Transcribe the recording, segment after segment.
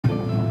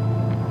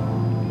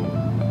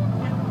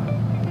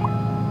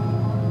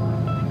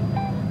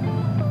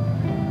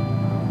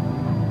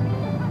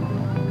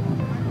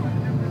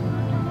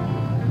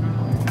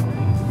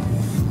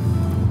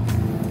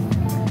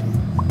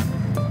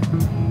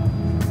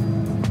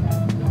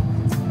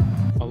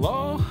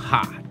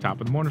Top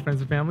of the morning,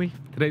 friends and family.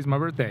 Today's my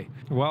birthday.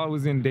 While I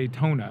was in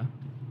Daytona,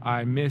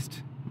 I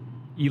missed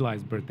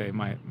Eli's birthday,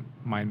 my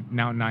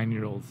now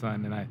 9-year-old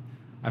son, and I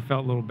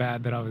felt a little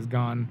bad that I was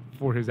gone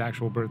for his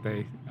actual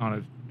birthday on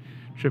a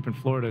trip in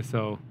Florida,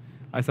 so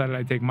I decided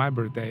I'd take my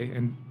birthday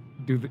and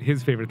do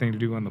his favorite thing to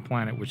do on the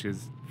planet, which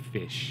is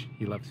fish.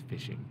 He loves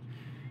fishing.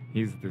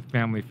 He's the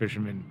family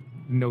fisherman,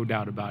 no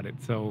doubt about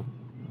it. So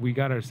we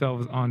got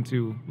ourselves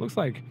onto, looks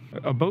like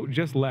a boat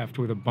just left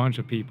with a bunch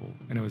of people,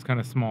 and it was kind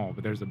of small,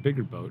 but there's a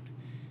bigger boat,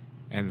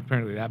 and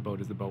apparently that boat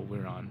is the boat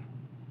we're on,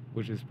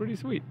 which is pretty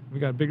sweet. We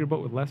got a bigger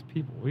boat with less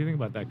people. What do you think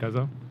about that,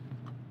 Kusko?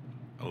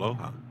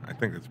 Aloha. I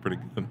think it's pretty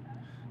good.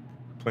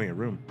 Plenty of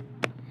room.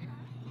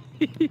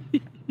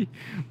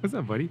 What's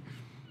up, buddy?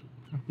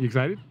 You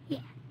excited? Yeah.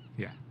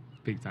 Yeah,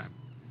 big time.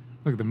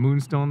 Look, the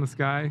moon's still in the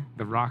sky,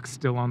 the rock's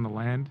still on the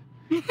land.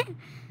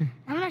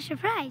 I'm not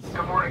surprised.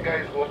 Good morning,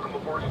 guys. Welcome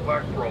aboard the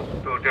Black Pearl.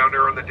 So down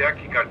there on the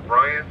deck, you got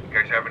Brian. You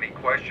guys have any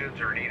questions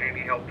or need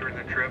any help during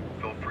the trip,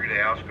 feel free to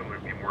ask him.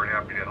 We'd be more than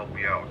happy to help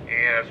you out.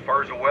 And as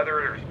far as the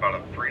weather, there's about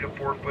a 3 to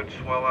 4 foot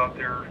swell out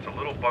there. It's a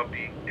little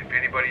bumpy. If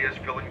anybody is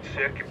feeling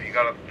sick, if you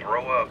got to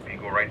throw up, you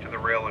go right to the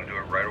rail and do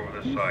it right over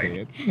the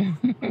side.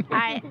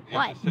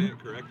 What? Say it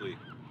correctly.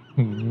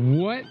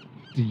 What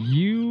do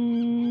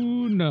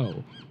you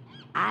know?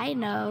 I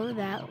know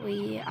that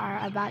we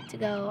are about to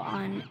go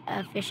on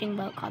a fishing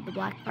boat called the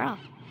Black Pearl,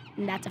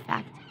 and that's a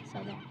fact.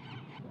 So there.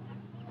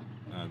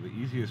 The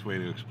easiest way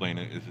to explain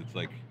it is it's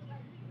like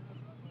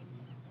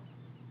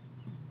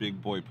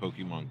Big Boy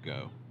Pokemon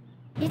Go.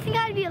 You think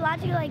I'd be allowed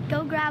to like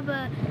go grab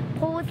a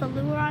pole with a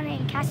lure on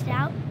it and cast it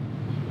out?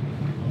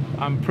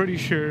 I'm pretty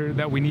sure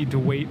that we need to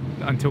wait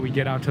until we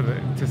get out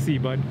to sea,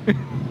 bud. But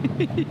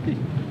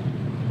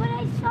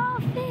I saw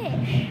a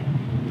fish.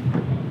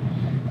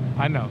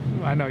 I know,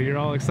 you're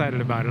all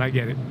excited about it, I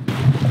get it.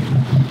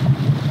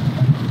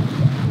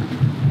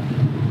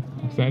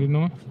 Excited,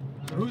 Noah?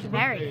 Whose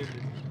Very. birthday is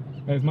it?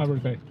 It's my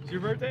birthday. It's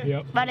your birthday?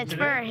 Yep. But it's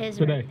for his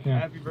Today, yeah.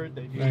 Happy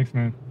birthday, dude. Thanks,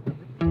 man.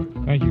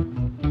 Thank you.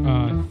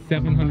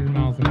 700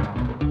 miles an hour.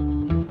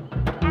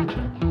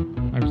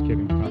 I'm just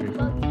kidding,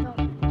 obviously.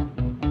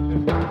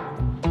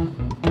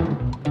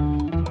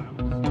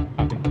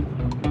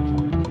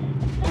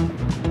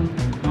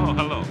 Oh,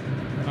 hello.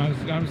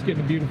 I'm just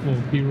getting a beautiful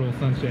B-roll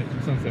sunset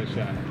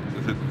shot.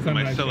 Is it Sunrise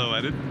my shot.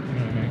 silhouetted? You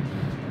know what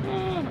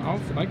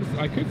I mean?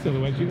 I could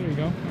silhouette you. There you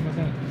go. How about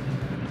that?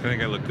 I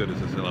think I look good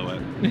as a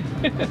silhouette.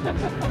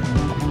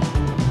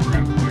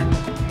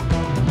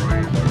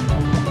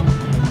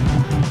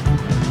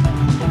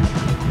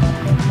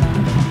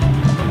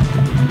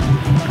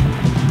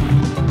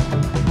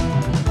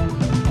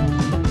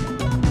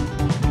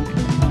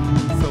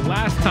 So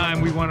last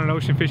time we went on an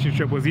ocean fishing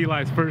trip was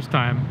Eli's first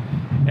time,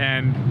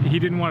 and he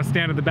didn't want to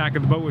stand at the back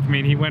of the boat with me,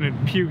 and he went and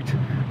puked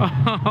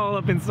all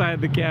up inside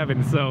the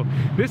cabin. So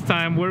this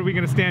time, where are we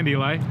going to stand,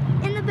 Eli?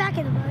 In the back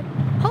of the boat.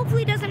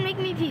 Hopefully it doesn't make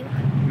me puke.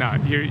 No,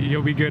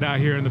 you'll be good out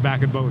here in the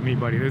back of the boat with me,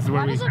 buddy. This is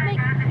where Why we... does it make...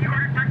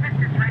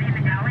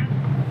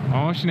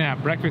 Oh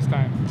snap, breakfast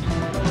time.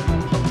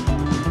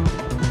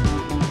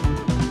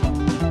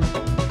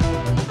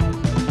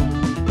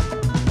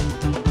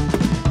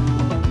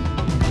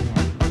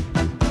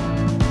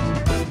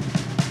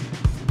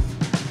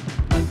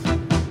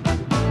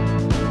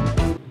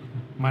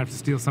 Might have to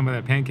steal some of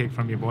that pancake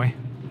from you, boy.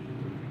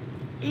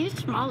 It's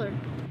smaller.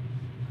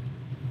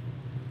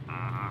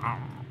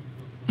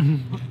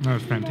 That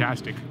was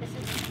fantastic.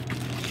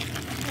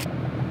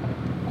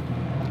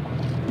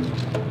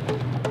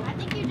 I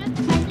think you just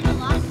expected a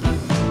lot.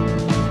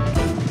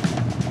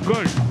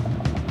 Good.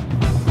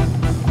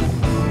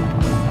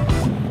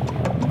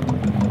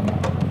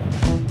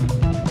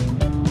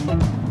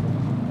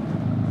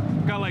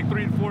 Got like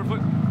 3 to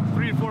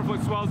 4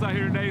 foot swells out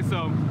here today,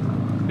 so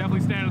definitely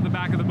stand at the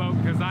back of the boat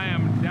because I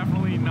am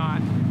definitely not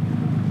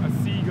a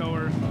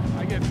seagoer.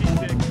 I get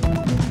seasick.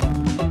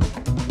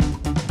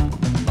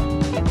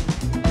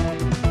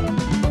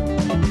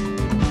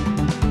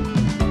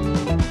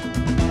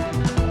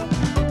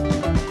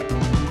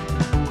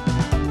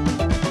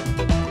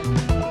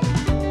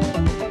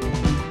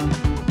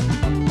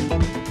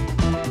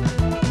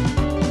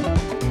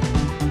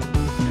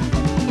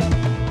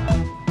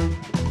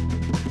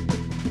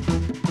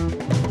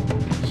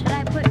 Should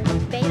I put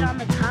bait on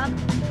the top?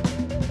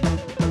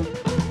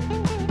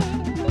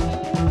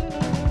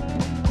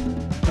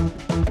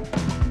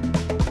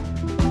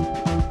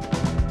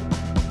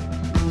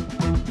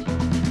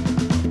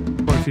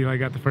 Of course, Eli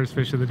got the first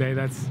fish of the day.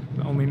 That's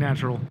only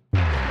natural.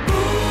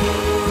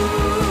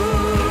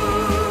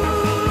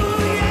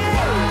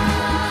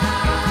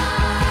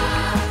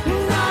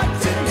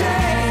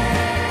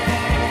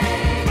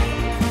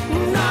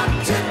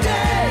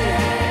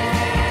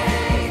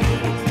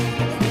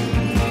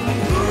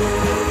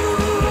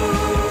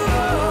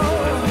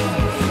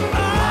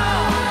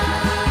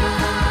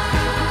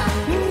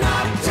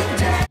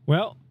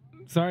 Well,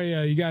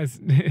 sorry, you guys.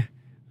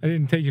 I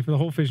didn't take you for the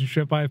whole fishing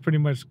trip. I pretty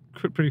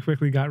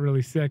quickly got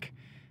really sick.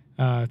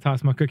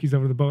 Tossed my cookies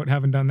over the boat.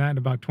 Haven't done that in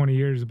about 20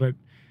 years, but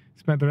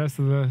spent the rest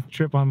of the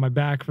trip on my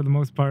back for the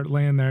most part,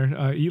 laying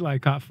there. Eli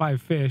caught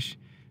 5 fish,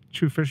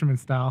 true fisherman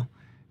style.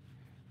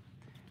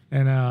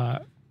 And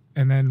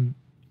then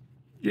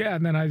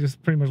I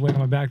just pretty much laid on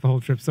my back the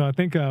whole trip. So I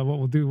think what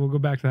we'll do, we'll go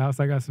back to the house.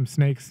 I got some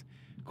snakes,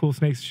 cool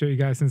snakes to show you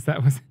guys, since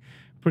that was a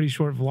pretty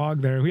short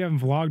vlog there. We haven't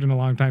vlogged in a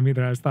long time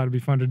either. I just thought it'd be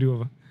fun to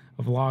do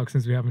a vlog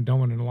since we haven't done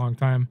one in a long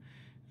time.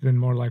 It's been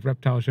more like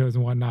reptile shows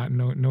and whatnot,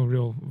 no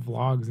real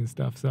vlogs and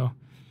stuff. So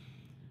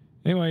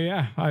anyway,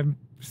 yeah, I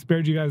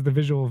spared you guys the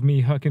visual of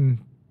me hucking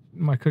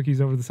my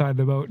cookies over the side of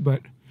the boat,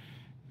 but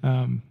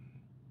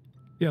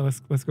yeah,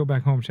 let's go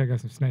back home, check out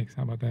some snakes.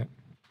 How about that?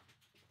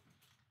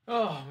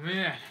 Oh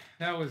man,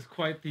 that was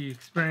quite the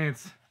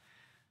experience.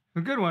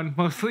 A good one,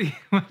 mostly.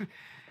 I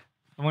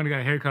wanted to get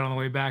a haircut on the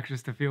way back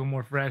just to feel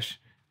more fresh.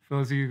 For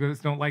those of you who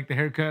don't like the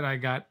haircut,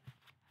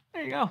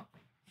 there you go,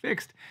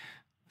 fixed.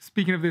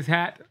 Speaking of this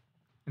hat,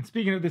 and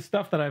speaking of this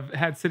stuff that I've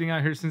had sitting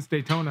out here since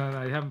Daytona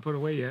that I haven't put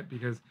away yet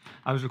because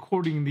I was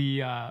recording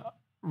the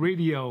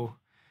radio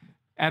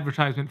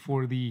advertisement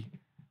for the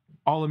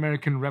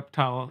All-American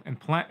Reptile and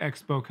Plant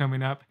Expo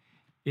coming up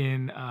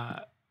in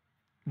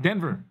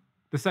Denver.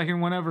 The second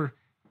one ever,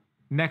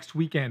 next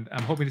weekend.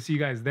 I'm hoping to see you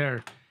guys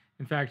there.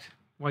 In fact,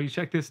 while you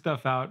check this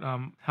stuff out,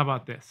 how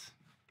about this?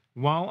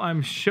 While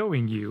I'm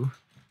showing you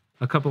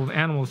a couple of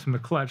animals from the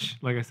clutch,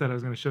 like I said, I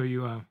was going to show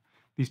you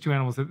these 2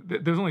 animals.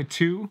 There's only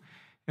 2.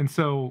 And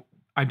so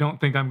I don't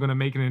think I'm going to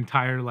make an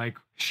entire like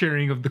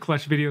sharing of the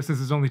clutch video since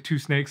there's only 2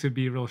 snakes. It'd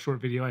be a real short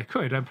video. I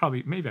could.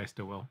 Maybe I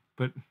still will.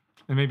 But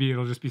and maybe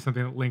it'll just be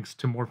something that links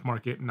to Morph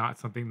Market, not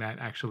something that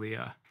actually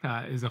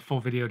is a full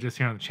video just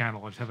here on the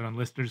channel. I'll just have it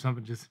unlisted or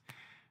something.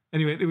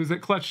 Anyway, it was a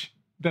clutch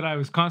that I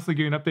was constantly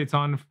giving updates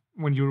on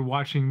when you were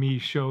watching me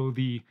show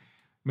the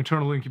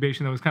maternal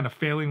incubation that was kind of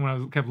failing when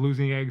I kept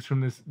losing eggs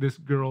from this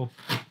girl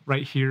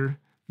right here,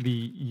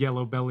 the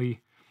yellow belly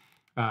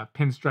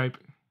pinstripe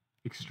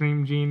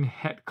extreme gene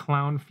het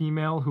clown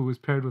female, who was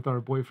paired with our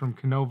boy from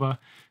Canova,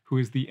 who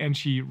is the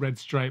Enchi red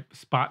stripe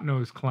spot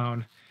nose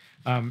clown.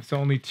 So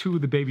only 2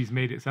 of the babies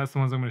made it. So that's the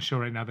ones I'm going to show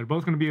right now. They're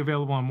both going to be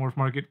available on Morph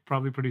Market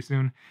probably pretty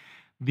soon.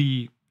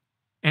 The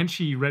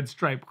Enchi red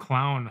stripe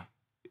clown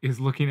is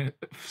looking at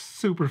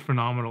super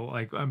phenomenal.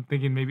 Like I'm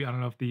thinking maybe, I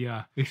don't know if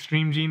the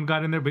extreme gene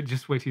got in there, but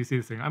just wait till you see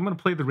this thing. I'm going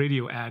to play the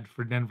radio ad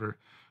for Denver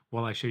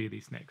while I show you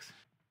these snakes.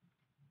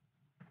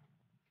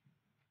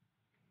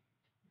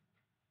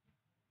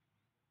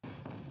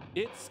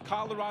 It's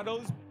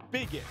Colorado's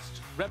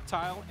biggest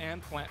reptile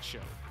and plant show.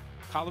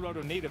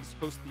 Colorado natives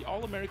host the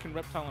All-American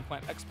Reptile and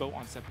Plant Expo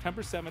on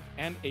September 7th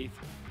and 8th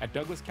at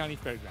Douglas County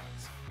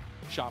Fairgrounds.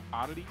 Shop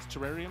oddities,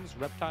 terrariums,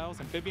 reptiles,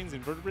 amphibians,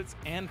 invertebrates,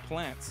 and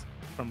plants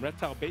from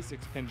Reptile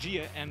Basics,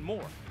 Pangea, and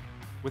more,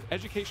 with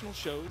educational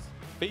shows,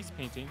 face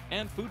painting,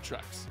 and food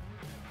trucks.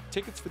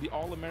 Tickets for the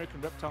All-American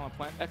Reptile and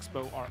Plant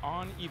Expo are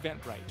on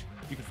Eventbrite.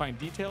 You can find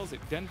details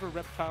at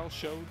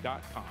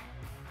denverreptileshow.com.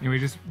 Anyway,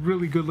 just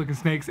really good looking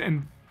snakes.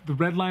 And the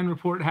Red Line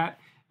Report hat,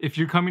 if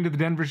you're coming to the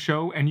Denver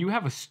show and you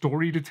have a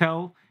story to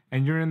tell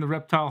and you're in the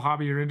reptile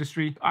hobby or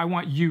industry, I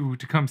want you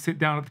to come sit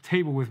down at the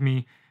table with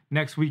me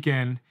next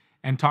weekend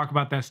and talk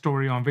about that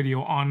story on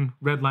video on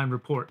Red Line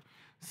Report.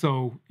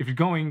 So if you're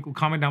going,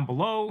 comment down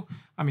below.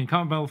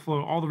 Comment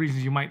below all the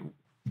reasons you might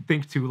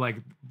think to, like,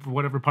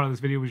 whatever part of this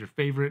video was your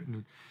favorite.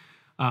 And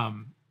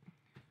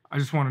I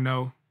just want to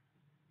know.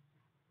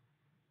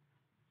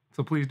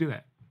 So please do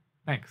that.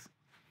 Thanks.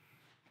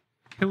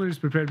 Hiller's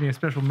prepared me a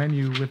special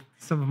menu with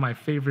some of my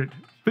favorite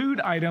food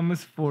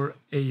items for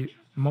a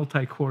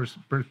multi-course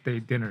birthday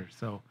dinner.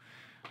 So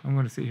I'm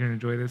going to sit here and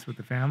enjoy this with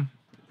the fam.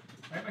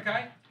 Right,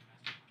 Makai?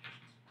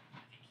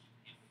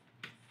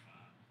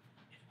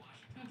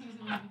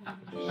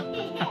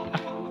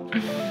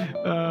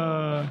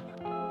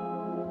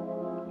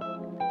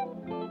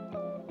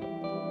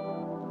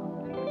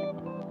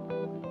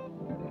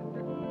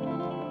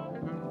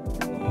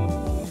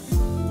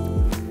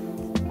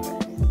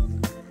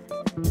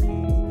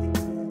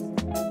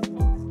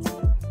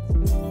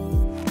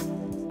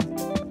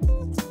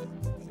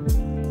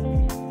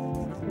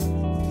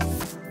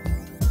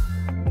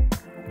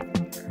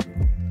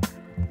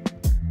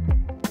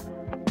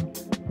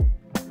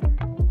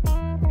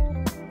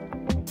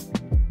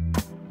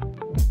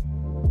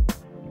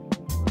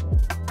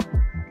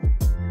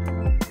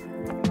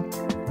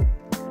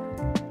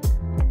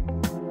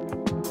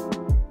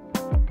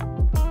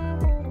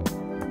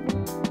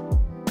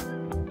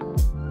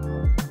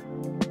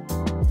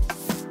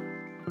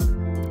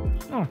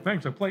 Oh,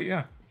 thanks. A plate,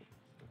 yeah.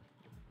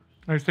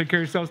 Nice. Take care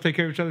of yourselves. Take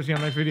care of each other. See you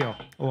on the next video.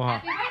 Aloha.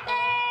 Happy birthday!